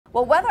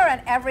Well, weather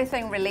and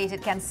everything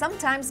related can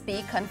sometimes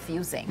be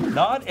confusing.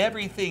 Not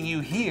everything you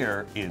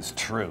hear is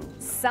true.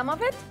 Some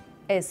of it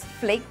is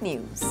flake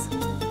news.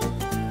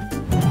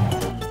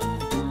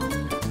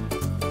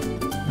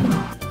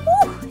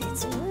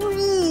 It's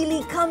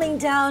really coming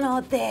down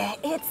out there.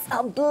 It's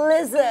a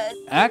blizzard.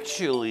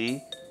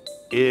 Actually,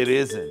 it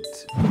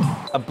isn't.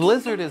 A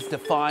blizzard is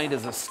defined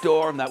as a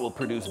storm that will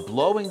produce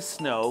blowing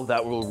snow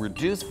that will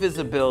reduce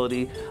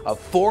visibility of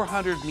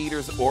 400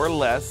 meters or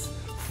less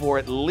for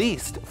at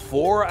least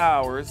 4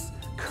 hours,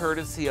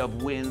 courtesy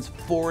of winds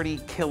 40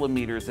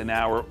 kilometers an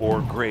hour or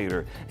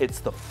greater. It's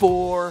the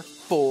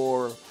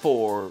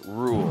 4-4-4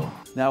 rule.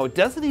 Now, it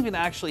doesn't even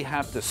actually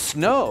have to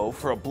snow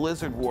for a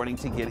blizzard warning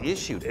to get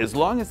issued, as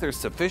long as there's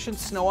sufficient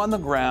snow on the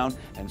ground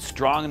and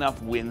strong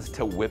enough winds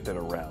to whip it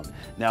around.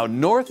 Now,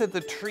 north of the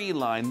tree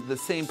line, the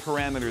same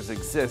parameters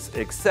exist,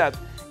 except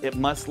it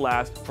must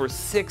last for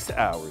 6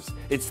 hours.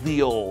 It's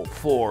the old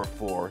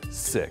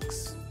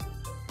 4-4-6.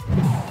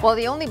 Well,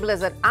 the only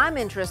blizzard I'm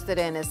interested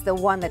in is the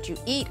one that you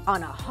eat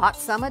on a hot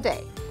summer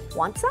day.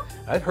 Want some?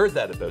 I've heard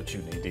that about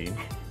you, Nadine.